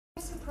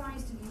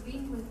surprised have you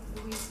been with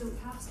the way Stoke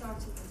have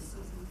started this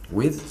season?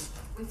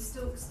 With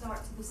Stoke's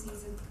start to the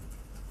season?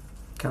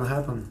 Can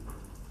happen.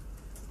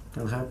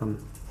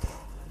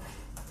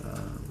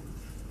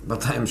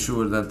 But I am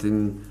sure that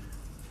in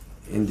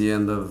the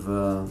end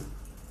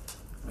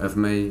of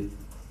May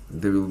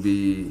they will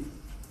be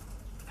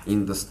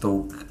in the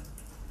Stoke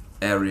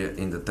area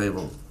in the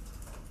table.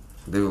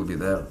 They will be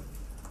there.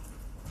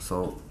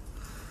 So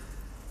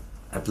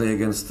I play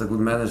against a good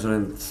manager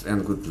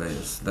and good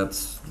players.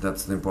 That's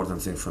the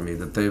important thing for me.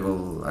 The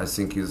table, I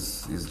think,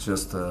 is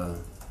just a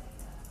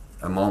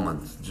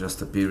moment,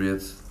 just a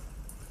period,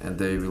 and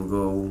they will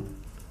go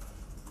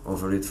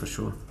over it for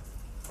sure.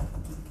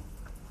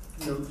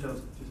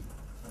 Joseph,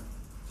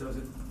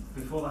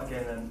 before that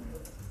game then,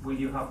 will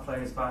you have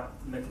players back?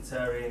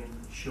 Mkhitaryan,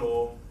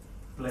 Shaw,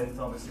 Blinth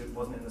obviously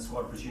wasn't in the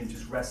squad, I presume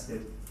just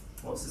rested.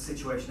 What's the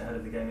situation ahead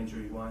of the game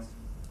injury-wise?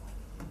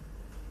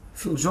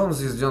 Phil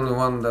Jones is the only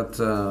one that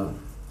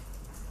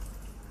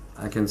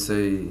I can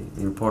say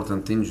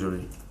important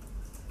injury,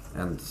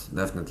 and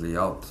definitely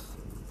out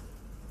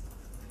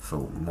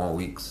for more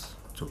weeks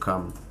to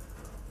come.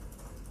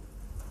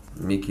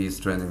 Mickey is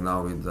training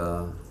now with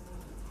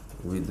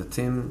the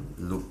team.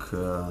 Luke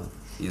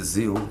is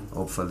ill.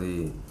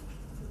 Hopefully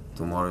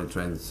tomorrow he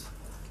trains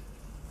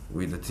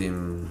with the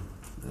team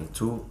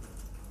too.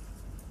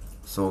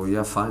 So we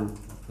are fine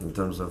in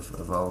terms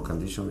of our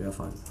condition. We are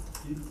fine.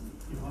 You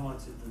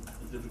highlighted the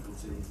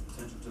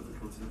potential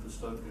difficulty of the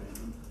Stoke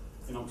game.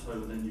 In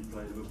October, then you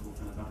play Liverpool,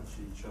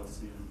 Fenerbahce,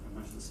 Chelsea, and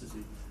Manchester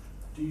City.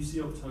 Do you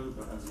see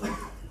October as a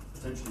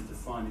potentially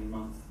defining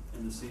month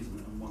in the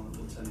season and one that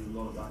will tell you a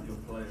lot about your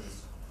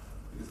players?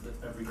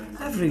 Because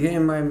every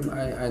game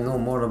I know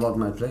more about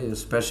my players,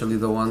 especially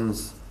the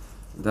ones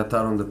that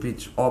are on the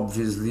pitch.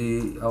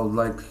 Obviously, I would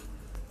like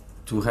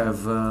to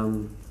have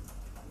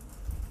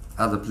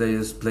other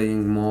players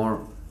playing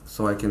more,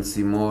 so I can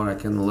see more, I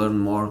can learn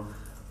more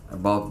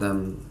about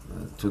them.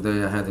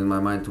 Today I had in my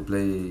mind to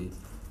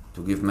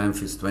give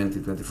Memphis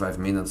 20-25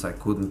 minutes. I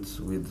couldn't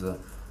with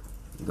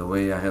the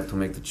way I had to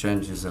make the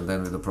changes, and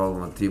then with the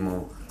problem of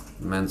Timo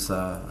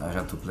Mensah, I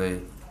had to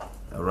play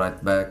a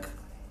right back.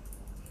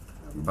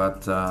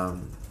 But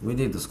we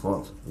need the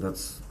squad,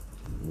 that's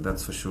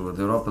for sure.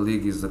 The Europa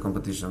League is the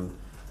competition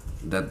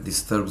that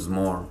disturbs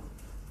more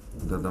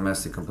the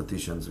domestic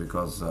competitions,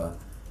 because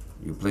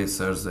you play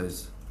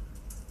Thursdays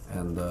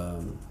and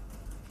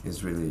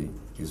it's really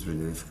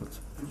difficult.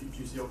 Do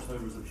you see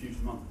October as a huge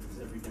month, because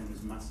every game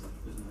is massive,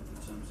 isn't it,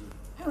 in terms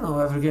of... You know,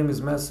 every game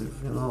is massive.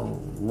 You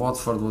know,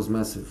 Watford was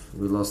massive.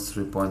 We lost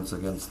 3 points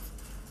against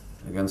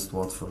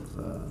Watford.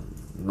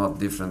 Not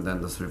different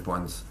than the 3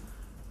 points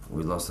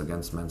we lost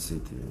against Man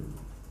City.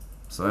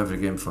 So every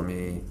game for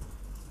me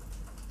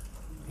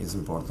is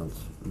important.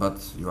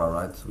 But you are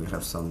right, we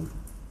have some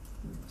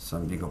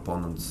big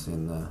opponents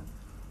in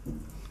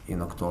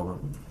October.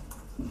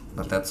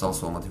 But that's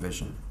also a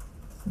motivation.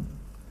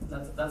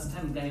 That's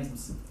 10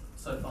 games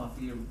so far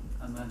for you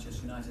and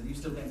Manchester United. Are you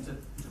still getting to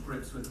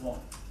grips with what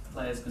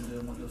players can do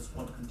and what your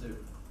squad can do?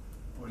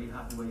 Or are you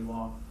happy where you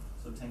are,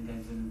 sort of 10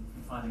 games in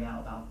and finding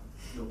out about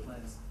your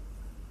players?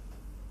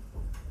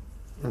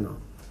 You know,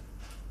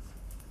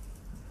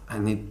 I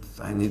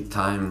need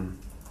time.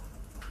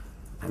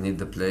 I need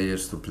the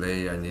players to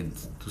play. I need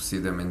to see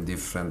them in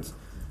different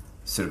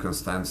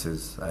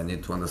circumstances. I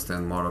need to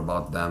understand more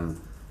about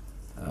them.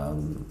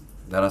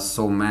 There are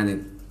so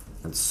many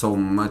and so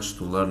much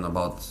to learn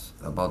about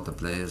the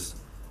players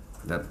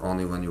that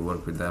only when you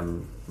work with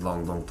them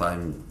long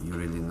time you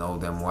really know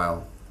them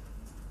well.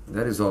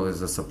 There is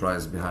always a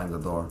surprise behind the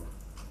door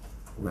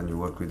when you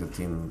work with a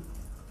team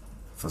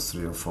for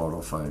 3 or 4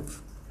 or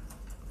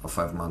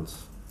 5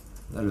 months.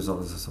 There is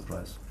always a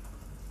surprise.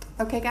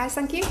 Okay guys,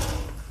 thank you.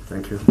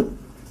 Thank you.